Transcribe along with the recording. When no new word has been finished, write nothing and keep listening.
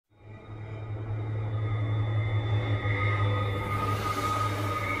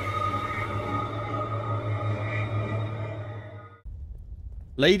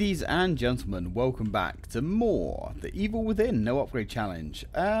Ladies and gentlemen, welcome back to more The Evil Within No Upgrade Challenge.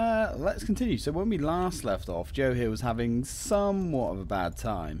 Let's continue. So when we last left off, Joe here was having somewhat of a bad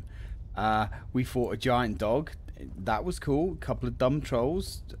time. We fought a giant dog. That was cool. A couple of dumb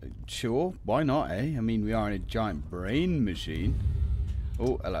trolls. Sure, why not, eh? I mean, we are in a giant brain machine.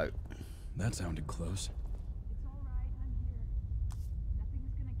 Oh, hello. That sounded close. It's all right, I'm here. Nothing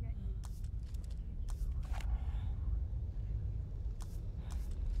is gonna get you.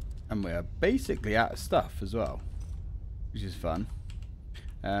 And we're basically out of stuff as well, which is fun.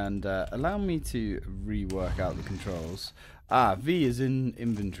 And allow me to rework out the controls. V is in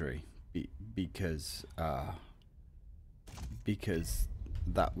inventory because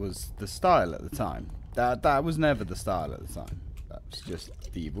that was the style at the time. That was never the style at the time. That was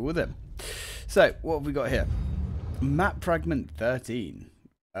just the Evil Within. So what have we got here? Map fragment 13.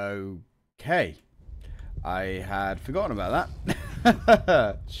 Okay. I had forgotten about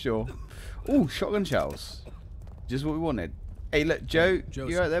that. Sure. Oh, shotgun shells. Just what we wanted. Hey, look, Joe.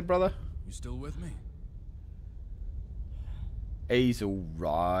 You right there, brother? You still with me? He's all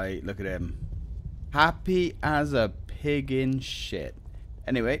right. Look at him. Happy as a pig in shit.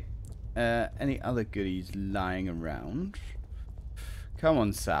 Anyway, any other goodies lying around? Come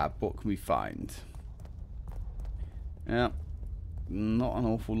on, Sab. What can we find? Yeah. Not an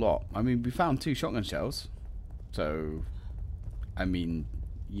awful lot. I mean, we found 2 shotgun shells. So, I mean,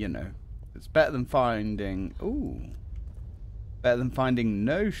 you know, it's better than finding... Ooh. Better than finding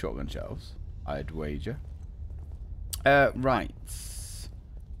no shotgun shells, I'd wager. Right.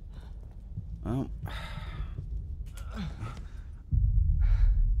 Oh.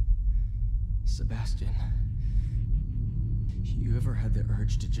 Sebastian, you ever had the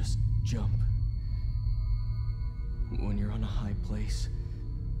urge to just jump? When you're on a high place,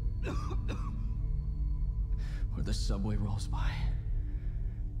 or the subway rolls by.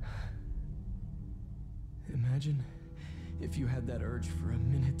 Imagine if you had that urge for a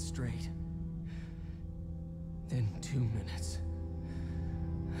minute straight, then 2 minutes.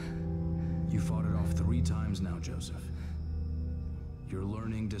 You fought it off 3 times now, Joseph. You're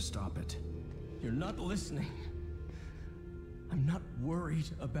learning to stop it. You're not listening. I'm not worried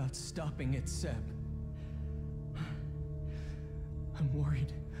about stopping it, Seb. I'm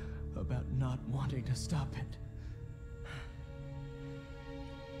worried about not wanting to stop it.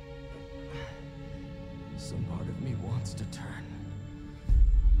 Some part of me wants to turn.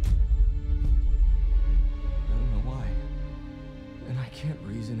 I don't know why, and I can't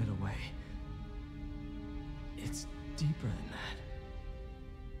reason it away. It's deeper than that.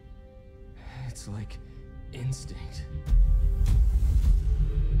 It's like instinct,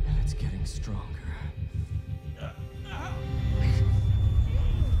 and it's getting stronger.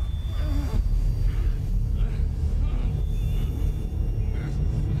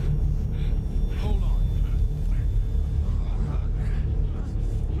 Hold on.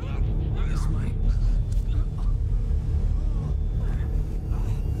 This might...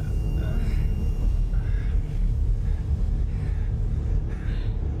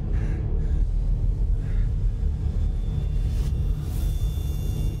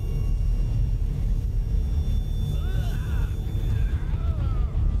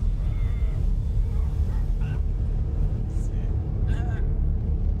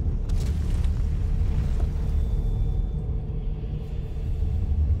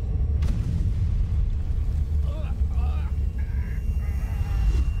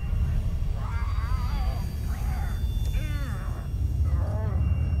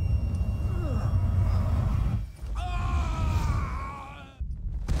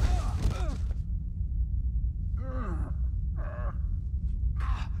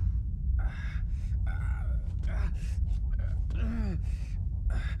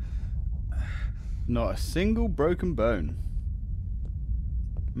 Not a single broken bone.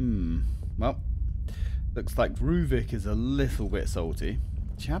 Well, looks like Ruvik is a little bit salty.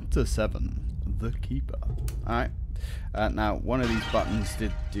 Chapter 7, The Keeper. Alright. Now, one of these buttons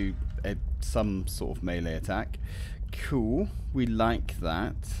did do some sort of melee attack. Cool. We like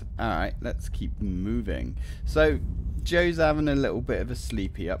that. Alright, let's keep moving. So, Joe's having a little bit of a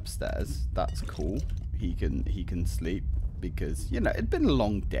sleepy upstairs. That's cool. He can sleep. Because, you know, it'd been a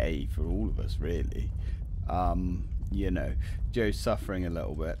long day for all of us, really. You know, Joe's suffering a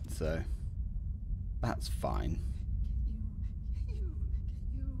little bit, so that's fine.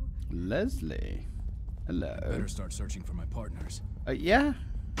 Leslie. Hello. Better start searching for my partners. Yeah.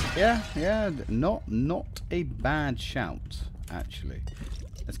 Not a bad shout, actually.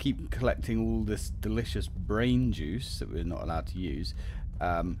 Let's keep collecting all this delicious brain juice that we're not allowed to use.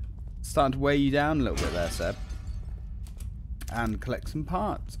 Starting to weigh you down a little bit there, Seb. and collect some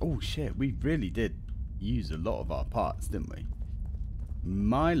parts. Oh shit, we really did use a lot of our parts, didn't we?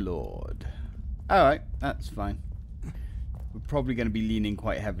 My lord. Alright, that's fine. We're probably going to be leaning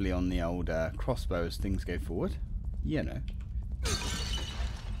quite heavily on the old crossbow as things go forward. You know.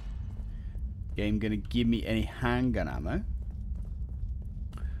 Game going to give me any handgun ammo.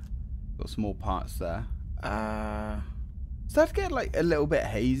 Got some more parts there. Start to get like a little bit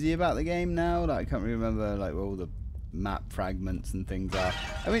hazy about the game now. Like, I can't really remember like where all the map fragments and things are.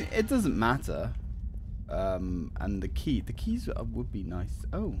 I mean, it doesn't matter. And the keys would be nice.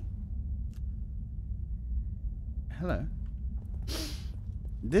 Oh, hello.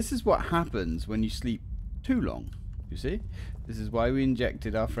 This is what happens when you sleep too long. You see, this is why we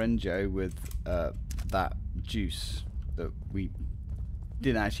injected our friend Joe with that juice that we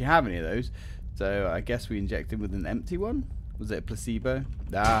didn't actually have any of those. So I guess we injected with an empty one. Was it a placebo?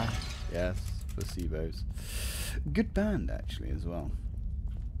 Ah, yes, placebos. Good band actually as well.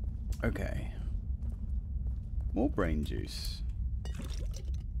 Okay. More brain juice.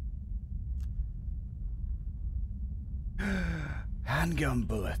 Handgun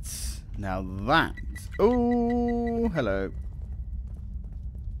bullets. Now that. Oh, hello.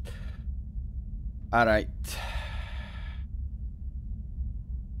 Alright.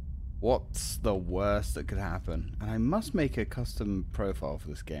 What's the worst that could happen? And I must make a custom profile for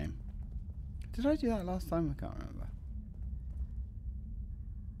this game. Did I do that last time? I can't remember.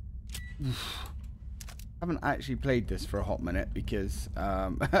 I haven't actually played this for a hot minute because,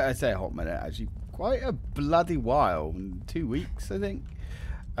 I say a hot minute, actually quite a bloody while. 2 weeks, I think.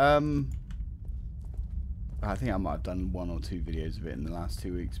 I think I might have done 1 or 2 videos of it in the last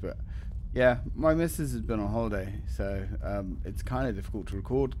 2 weeks, but yeah, my missus has been on holiday, so it's kind of difficult to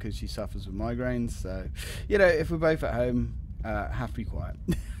record because she suffers with migraines. So, you know, if we're both at home, have to be quiet.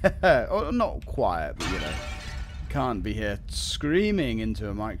 Or not quiet, but, you know, can't be here screaming into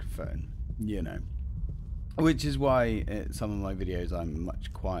a microphone, you know. Which is why some of my videos I'm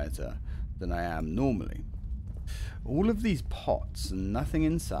much quieter than I am normally. All of these pots and nothing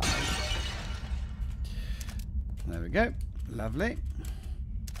inside. There we go. Lovely.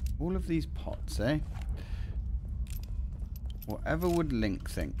 All of these pots, eh? Whatever would Link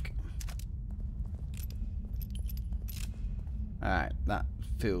think. Alright, that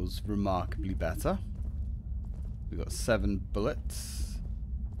feels remarkably better. We've got 7 bullets.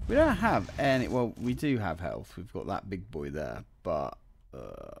 We don't have any... Well, we do have health. We've got that big boy there. But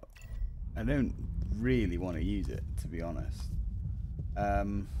I don't really want to use it, to be honest.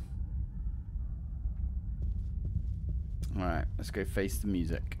 Alright, let's go face the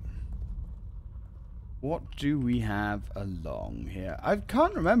music. What do we have along here? I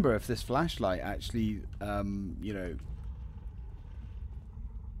can't remember if this flashlight actually, you know,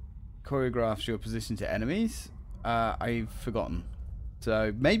 choreographs your position to enemies. I've forgotten.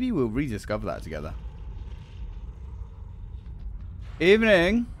 So maybe we'll rediscover that together.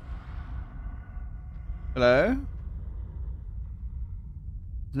 Evening. Hello?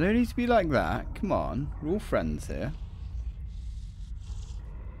 There's no need to be like that. Come on. We're all friends here.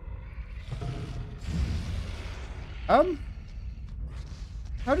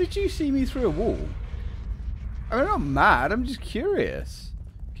 How did you see me through a wall? I mean, I'm not mad. I'm just curious.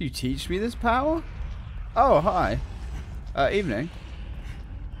 Can you teach me this power? Oh, hi. Evening.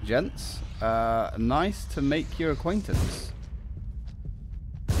 Gents. Nice to make your acquaintance.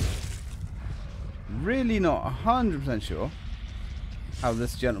 Really not 100% sure how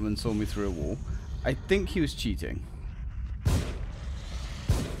this gentleman saw me through a wall. I think he was cheating.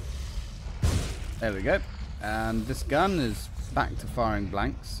 There we go. And this gun is back to firing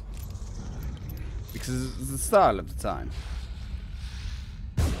blanks because it's the style of the time.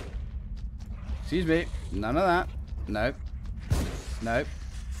 Excuse me. None of that. Nope. Nope.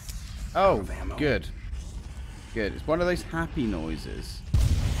 Oh, good. Good. It's one of those happy noises.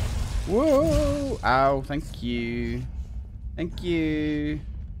 Whoa! Ow, thank you. Thank you.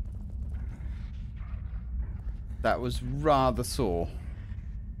 That was rather sore.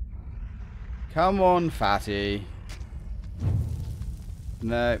 Come on, fatty.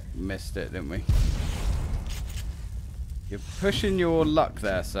 No, missed it, didn't we? You're pushing your luck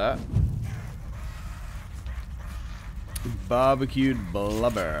there, sir. Barbecued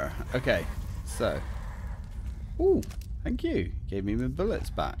blubber. Okay, so. Ooh, thank you. Gave me my bullets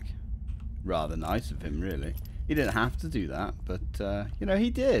back. Rather nice of him, really. He didn't have to do that, but, you know, he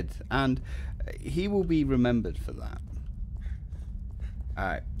did. And he will be remembered for that.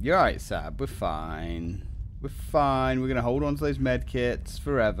 Alright, you're alright, Sab. We're fine. We're fine. We're going to hold on to those med kits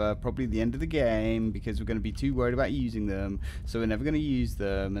forever, probably the end of the game, because we're going to be too worried about using them. So we're never going to use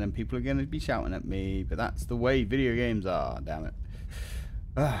them, and then people are going to be shouting at me. But that's the way video games are, damn it.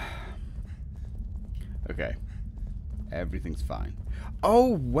 Okay. Everything's fine.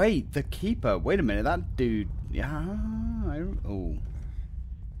 Oh, wait, the keeper. Wait a minute, that dude. Yeah. Oh.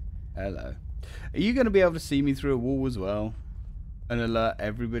 Hello. Are you going to be able to see me through a wall as well? And alert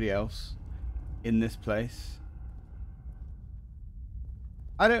everybody else in this place?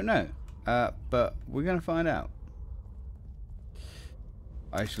 I don't know. But we're going to find out.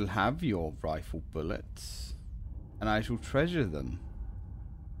 I shall have your rifle bullets. And I shall treasure them.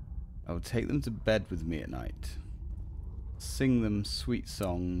 I will take them to bed with me at night. Sing them sweet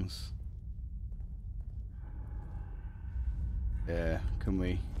songs. Yeah, can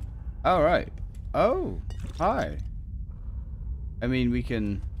we? All right. Oh, hi. I mean, we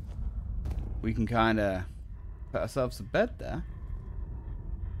can kind of put ourselves to bed there.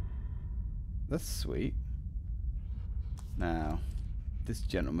 That's sweet. Now, this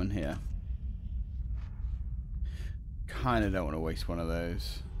gentleman here. Kind of don't want to waste one of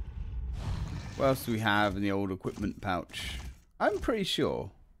those. What else do we have in the old equipment pouch? I'm pretty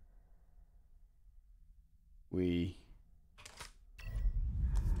sure we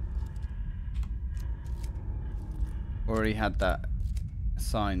already had that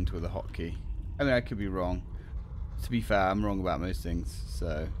assigned with a hotkey. I mean, I could be wrong. To be fair, I'm wrong about most things,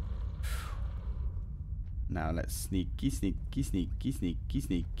 so now let's sneaky, sneaky, sneaky, sneaky,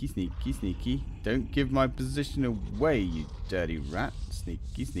 sneaky, sneaky, sneaky. Don't give my position away, you dirty rat.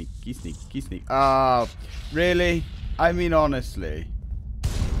 Sneaky, sneaky, sneaky, sneaky. Ah, really? I mean, honestly.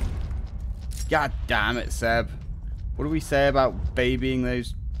 God damn it, Seb. What do we say about babying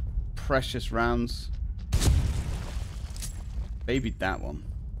those precious rounds? Babied that one.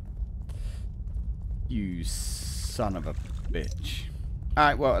 You son of a bitch.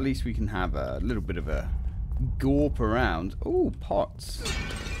 Alright, well, at least we can have a little bit of a gorp around. Ooh, pots.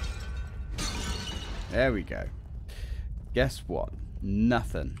 There we go. Guess what?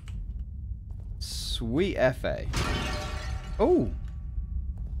 Nothing. Sweet FA. Oh.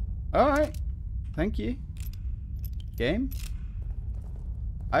 Alright. Thank you. Game.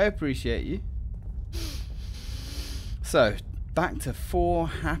 I appreciate you. So, back to 4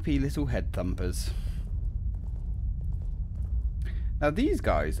 happy little head thumpers. Now these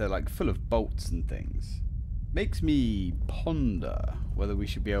guys, they're like full of bolts and things. Makes me ponder whether we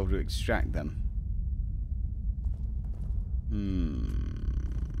should be able to extract them.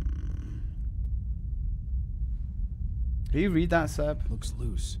 Can you read that, Seb? Looks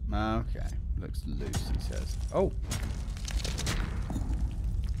loose. Okay. Looks loose, he says. Oh.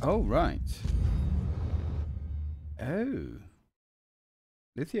 Oh, right. Oh.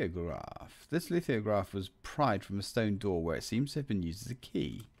 Lithograph. This lithograph was pried from a stone door where it seems to have been used as a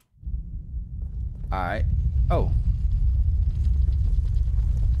key. Alright. Oh.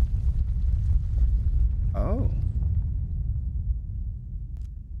 Oh.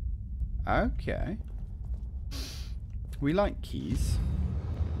 Okay. We like keys.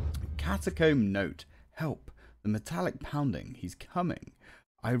 Catacomb note. Help. The metallic pounding. He's coming.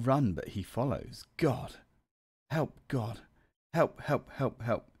 I run, but he follows. God. Help, God. Help, help, help,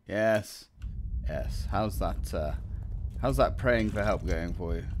 help. Yes. Yes. How's that praying for help going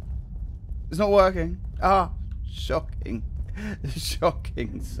for you? It's not working. Ah, shocking.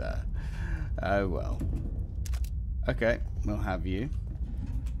 Shocking, sir. Oh, well. Okay, we'll have you.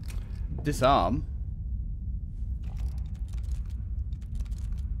 Disarm.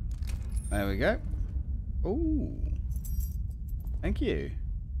 There we go. Ooh. Thank you.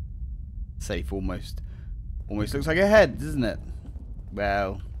 Safe almost. Almost looks like a head, doesn't it?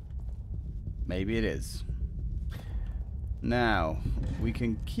 Well, maybe it is. Now, we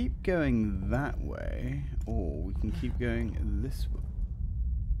can keep going that way, or we can keep going this way.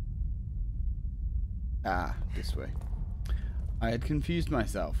 Ah, this way. I had confused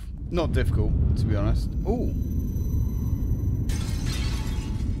myself. Not difficult, to be honest. Ooh.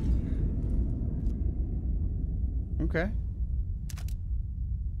 Okay.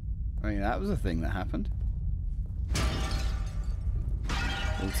 I mean, that was a thing that happened.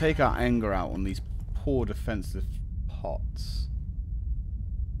 We'll take our anger out on these poor defensive pots.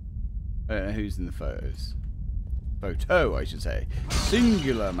 I don't know who's in the photos. Photo, I should say.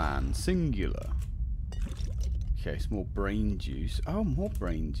 Singular, man. Singular. Okay, some more brain juice. Oh, more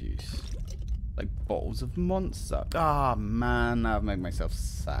brain juice. Like bottles of Monster. Ah, man. Now I've made myself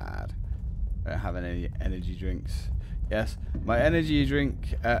sad. I don't have any energy drinks. Yes, my energy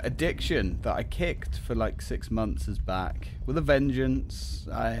drink addiction that I kicked for like 6 months is back with a vengeance.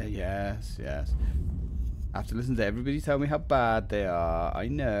 Yes, yes. I have to listen to everybody tell me how bad they are. I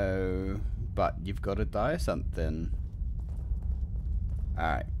know. But you've got to die or something.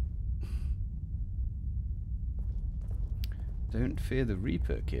 Alright. Don't fear the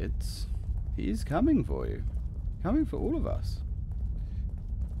Reaper, kids. He's coming for you. Coming for all of us.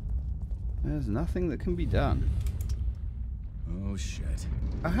 There's nothing that can be done. Oh, shit.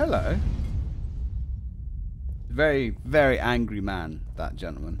 Oh, hello. Very, very angry man, that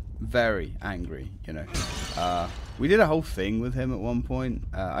gentleman. Very angry, you know. We did a whole thing with him at one point.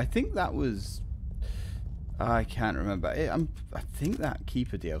 I think that was... I can't remember. I think that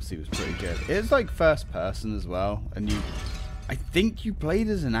Keeper DLC was pretty good. It's like first person as well. And I think you played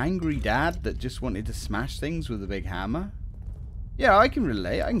as an angry dad that just wanted to smash things with a big hammer. Yeah, I can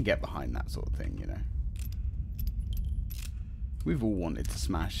relate. I can get behind that sort of thing, you know. We've all wanted to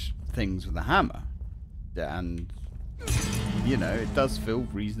smash things with a hammer. And, you know, it does feel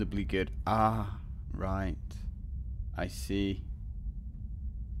reasonably good. Ah, right. I see.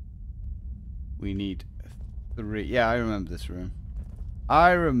 We need 3. Yeah, I remember this room.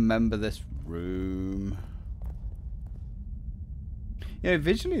 I remember this room. You know,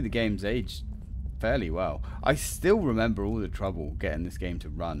 visually the game's aged fairly well. I still remember all the trouble getting this game to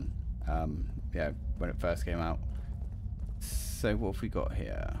run. Yeah, when it first came out. So what have we got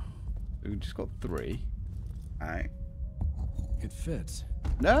here? We've just got 3. Alright. It fits.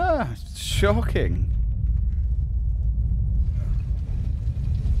 Ah, shocking.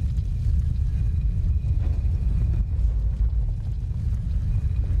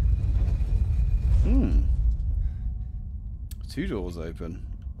 Hmm. 2 doors open.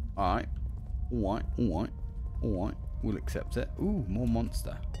 Alright. Alright, alright, alright. We'll accept it. Ooh, more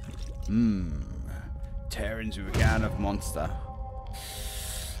monster. Tear into a can of monster.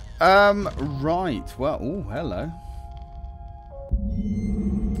 Right. Well, oh, hello.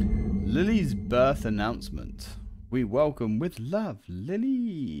 Lily's birth announcement. We welcome with love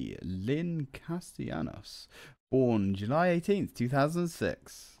Lily Lynn Castellanos, born July 18th,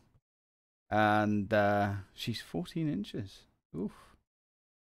 2006. And she's 14 inches. Oof.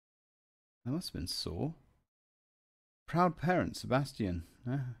 That must have been sore. Proud parent Sebastian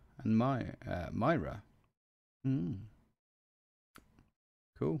and Myra.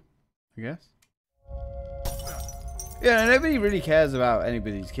 Cool, I guess. Yeah, nobody really cares about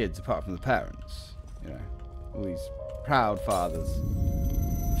anybody's kids apart from the parents. You know, all these proud fathers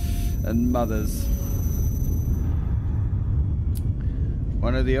and mothers.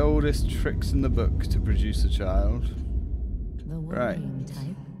 One of the oldest tricks in the book to produce a child. The worrying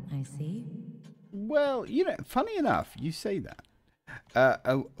type, I see. Well, you know, funny enough, you say that.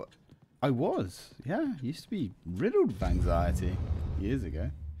 I was, yeah, used to be riddled with anxiety years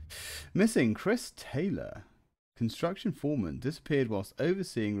ago. Missing Chris Taylor, construction foreman, disappeared whilst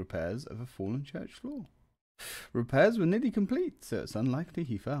overseeing repairs of a fallen church floor. Repairs were nearly complete, so it's unlikely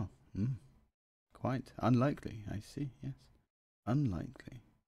he fell. Quite unlikely, I see, yes. Unlikely.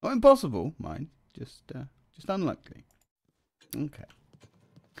 Not impossible, mind. Just unlikely. Okay.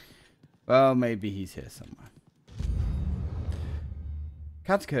 Well, maybe he's here somewhere.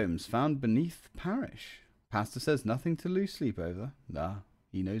 Catacombs found beneath parish. Pastor says nothing to lose sleep over. Nah,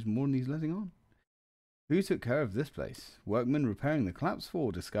 he knows more than he's letting on. Who took care of this place? Workmen repairing the collapsed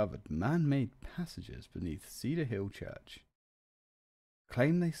floor discovered man-made passages beneath Cedar Hill Church.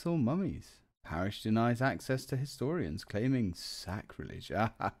 Claim they saw mummies. Parish denies access to historians, claiming sacrilege.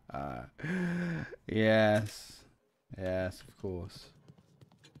 Yes. Yes, of course.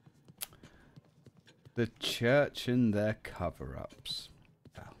 The church and their cover-ups.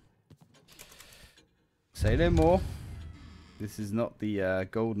 Well, say no more. This is not the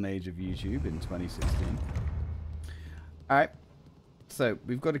golden age of YouTube in 2016. Alright. So,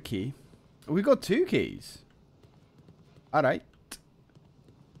 we've got a key. We've got 2 keys. Alright.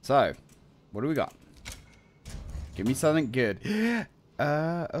 So, what do we got? Give me something good.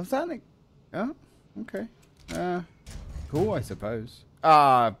 Oh, that... Oh, okay. Cool, I suppose.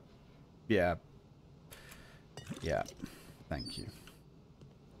 Yeah. Yeah. Thank you.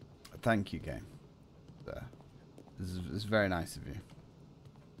 Thank you, game. This is very nice of you.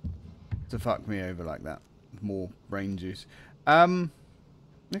 To fuck me over like that. More brain juice.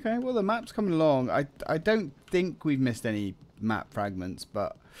 Okay, well, the map's coming along. I don't think we've missed any map fragments,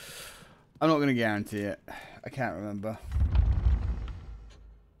 but I'm not going to guarantee it. I can't remember.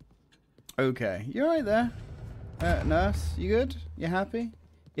 Okay, you alright there? Nurse, you good? You happy?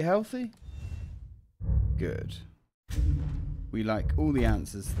 You healthy? Good. We like all the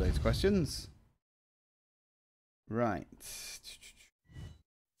answers to those questions. Right.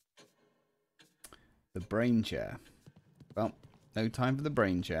 The brain chair. Well, no time for the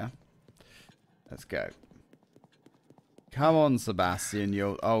brain chair. Let's go. Come on, Sebastian.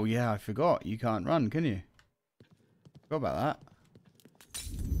 You're... Oh, yeah, I forgot. You can't run, can you? Forgot about that.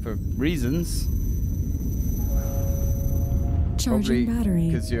 For reasons. Charging battery.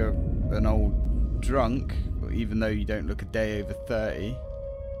 Because you're an old drunk, even though you don't look a day over 30.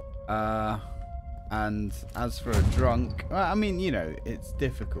 And as for a drunk, well, I mean, you know, it's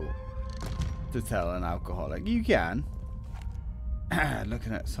difficult to tell an alcoholic. You can.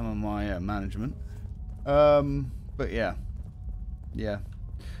 Looking at some of my management. But yeah. Yeah.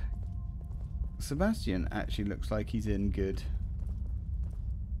 Sebastian actually looks like he's in good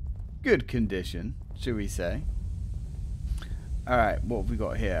condition, shall we say. Alright, what have we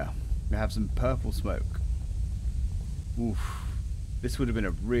got here? We have some purple smoke. Oof. This would have been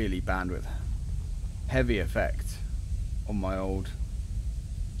a really bandwidth heavy effect on my old...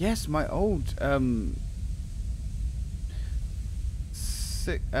 Yes, my old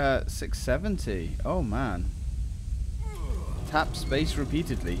 670. Oh man. Tap space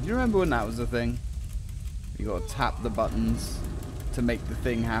repeatedly. Do you remember when that was a thing? You gotta tap the buttons to make the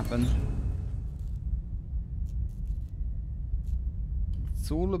thing happen.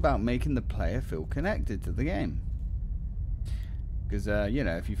 It's all about making the player feel connected to the game. Because you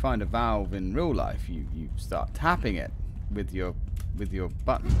know, if you find a valve in real life, you start tapping it with your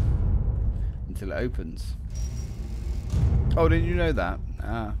button until it opens. Oh, didn't you know that?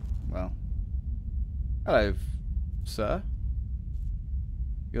 Ah, well. Hello, sir.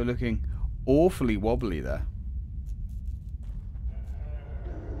 You're looking awfully wobbly there.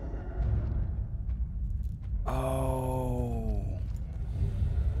 Oh.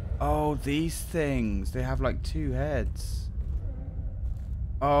 Oh, these things. They have like two heads.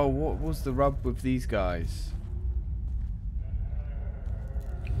 Oh, what was the rub with these guys?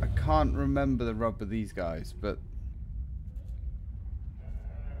 I can't remember the rub with these guys, but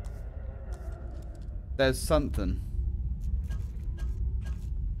there's something.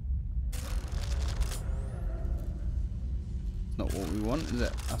 It's not what we want, is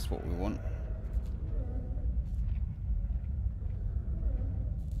it? That's what we want.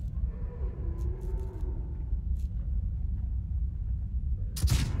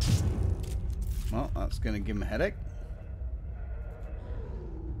 Well, that's going to give him a headache.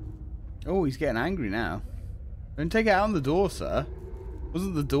 Oh, he's getting angry now. Don't take it out on the door, sir.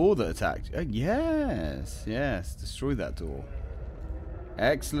 Wasn't the door that attacked you? Yes, yes. Destroy that door.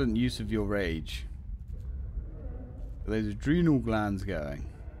 Excellent use of your rage. Those adrenal glands going.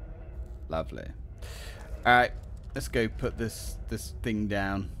 Lovely. Alright, let's go put this thing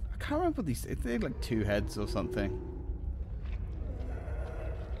down. I can't remember these. They're like two heads or something.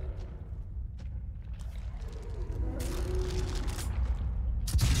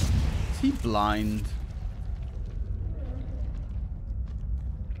 Is he blind?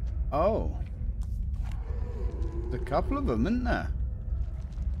 Oh. There's a couple of them, isn't there?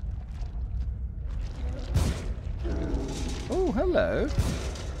 Oh, hello.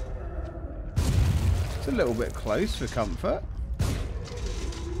 It's a little bit close for comfort.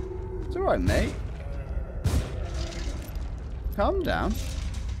 It's alright, mate. Calm down.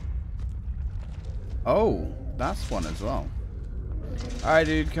 Oh, that's one as well. Alright,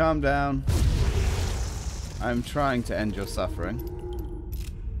 dude, calm down. I'm trying to end your suffering.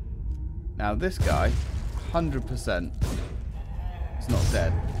 Now, this guy, 100% is not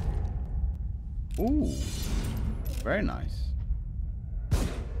dead. Ooh, very nice.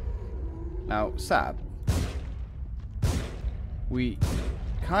 Now, Sab, we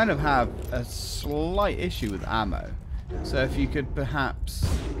kind of have a slight issue with ammo. So if you could perhaps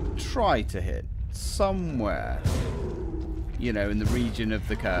try to hit somewhere, you know, in the region of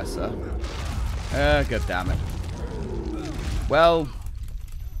the cursor. God damn it. Well,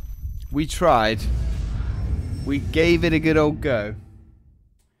 we tried. We gave it a good old go.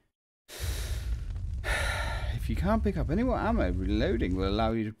 If you can't pick up any more ammo, reloading will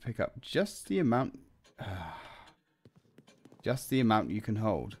allow you to pick up just the amount you can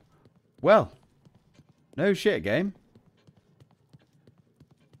hold. Well, no shit, game.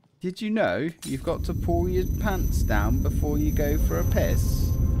 Did you know you've got to pull your pants down before you go for a piss?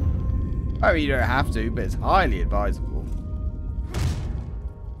 I mean, you don't have to, but it's highly advisable.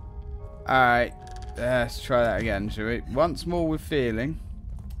 Alright, let's try that again, shall we? Once more with feeling.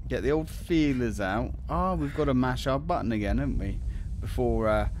 Get the old feelers out. Ah, we've got to mash our button again, haven't we?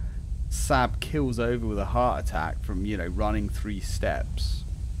 Before Sab kills over with a heart attack from, you know, running 3 steps.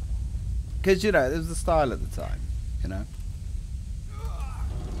 Because, you know, it was the style at the time, you know.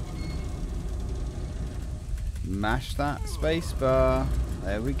 Mash that space bar.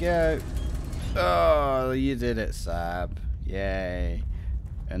 There we go. Oh, you did it, Sab. Yay.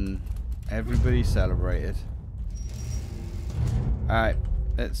 And everybody celebrated. Alright,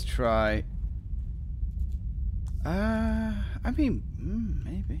 let's try. I mean,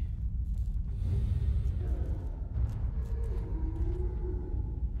 maybe.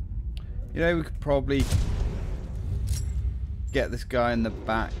 You know, we could probably get this guy in the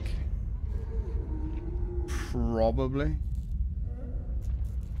back. Probably.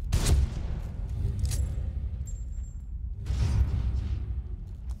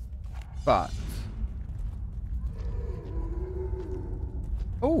 But.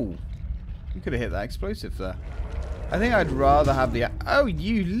 Oh, you could have hit that explosive there. I think I'd rather have the... Oh,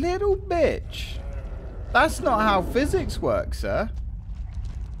 you little bitch. That's not how physics works, sir.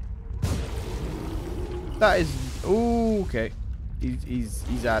 That is... Ooh, okay.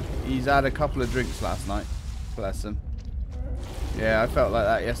 He's had a couple of drinks last night. Bless him. Yeah, I felt like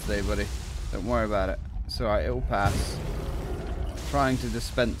that yesterday, buddy. Don't worry about it. It's alright, it'll pass. Trying to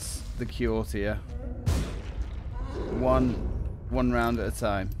dispense the cure to you. One round at a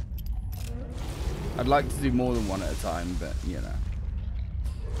time. I'd like to do more than one at a time, but you know,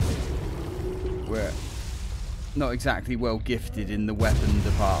 we're not exactly well gifted in the weapon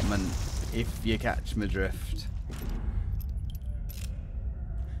department, if you catch my drift.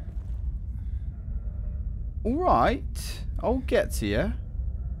 Alright, I'll get to you.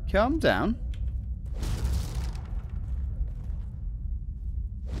 Calm down.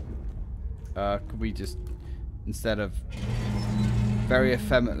 Could we just, instead of very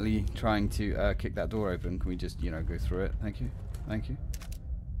effeminately trying to kick that door open, can we just, you know, go through it? Thank you. Thank you.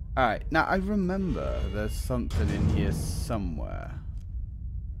 Alright, now I remember there's something in here somewhere.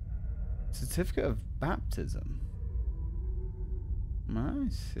 Certificate of baptism. I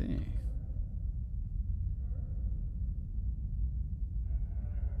see.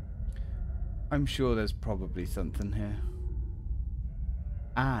 I'm sure there's probably something here.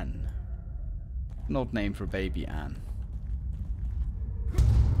 Anne. An odd name for a baby, Anne.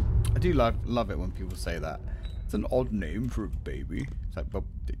 I do love it when people say that. It's an odd name for a baby. It's like, well,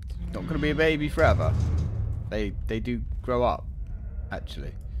 it's not going to be a baby forever. They do grow up,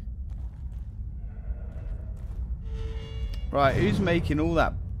 actually. Right, who's making all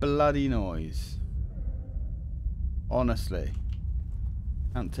that bloody noise? Honestly.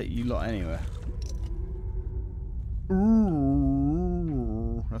 Can't take you lot anywhere.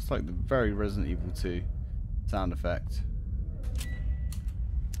 Ooh, that's like the very Resident Evil 2 sound effect.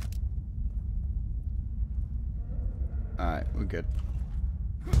 Alright, we're good.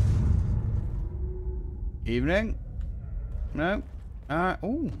 Evening? No? Alright,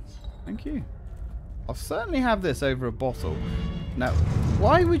 oh, thank you. I'll certainly have this over a bottle. Now,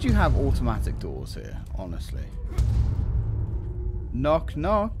 why would you have automatic doors here, honestly? Knock,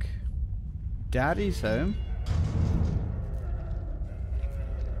 knock. Daddy's home.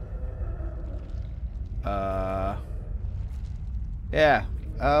 Yeah.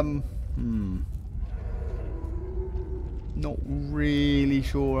 Not really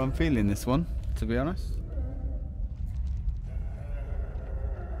sure I'm feeling this one, to be honest.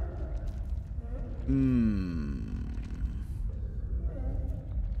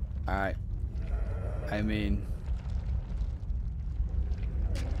 Alright. I mean...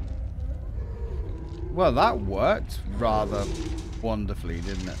 Well, that worked rather wonderfully,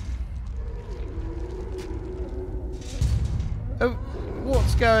 didn't it? Oh,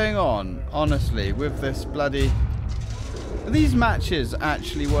 what's going on, honestly, with this bloody... Are these matches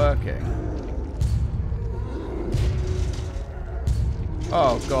actually working?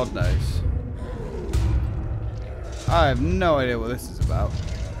 Oh, God knows. I have no idea what this is about.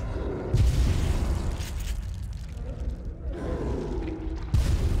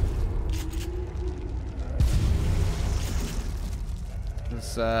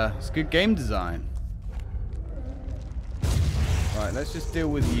 It's good game design. Right, let's just deal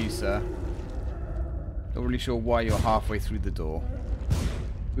with you, sir. Not really sure why you're halfway through the door.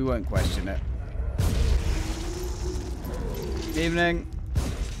 We won't question it. Evening.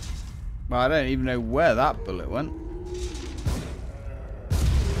 Well, I don't even know where that bullet went.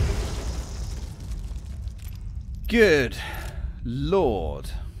 Good Lord.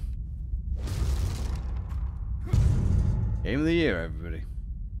 Game of the year, everybody.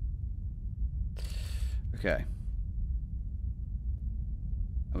 Okay.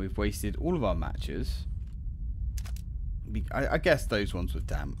 And we've wasted all of our matches. I guess those ones were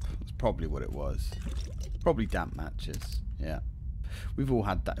damp. That's probably what it was. Probably damp matches. Yeah. We've all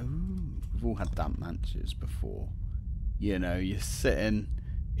had that. We've all had damp matches before. You know, you're sitting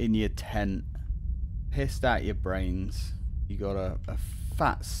in your tent, pissed out your brains. You got a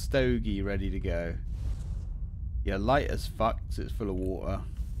fat stogie ready to go. You're light as fuck 'cause it's full of water.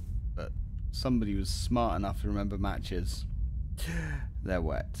 But somebody was smart enough to remember matches. They're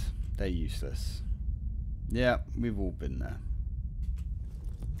wet. They're useless. Yeah, we've all been there.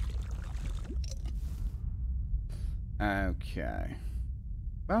 Okay.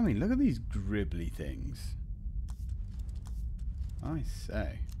 Well, I mean, look at these gribbly things. I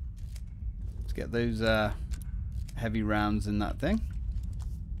say. Let's get those heavy rounds in that thing.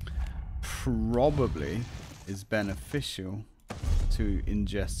 Probably is beneficial to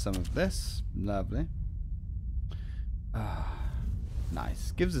ingest some of this. Lovely. Ah,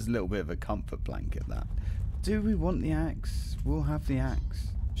 nice. Gives us a little bit of a comfort blanket, that. Do we want the axe? We'll have the axe.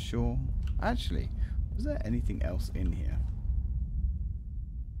 Sure. Actually, was there anything else in here?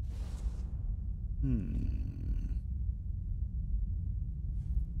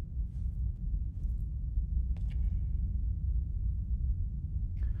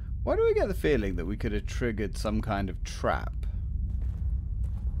 Why do I get the feeling that we could have triggered some kind of trap?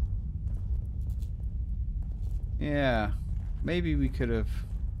 Yeah, maybe we could have...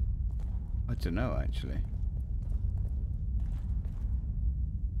 I don't know, actually.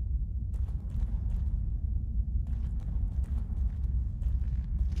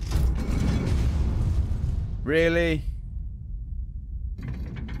 Really?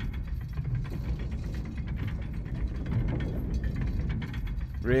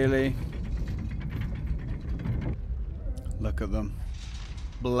 Really? Look at them.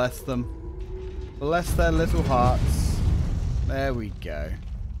 Bless them. Bless their little hearts. There we go.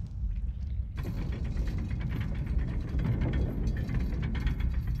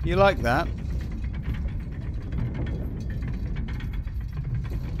 You like that?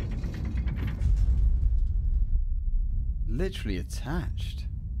 Literally attached.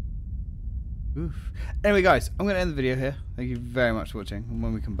 Oof. Anyway, guys, I'm going to end the video here. Thank you very much for watching. And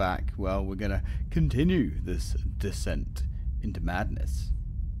when we come back, well, we're going to continue this descent into madness.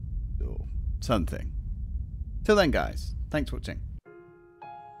 Or something. Till then, guys, thanks for watching.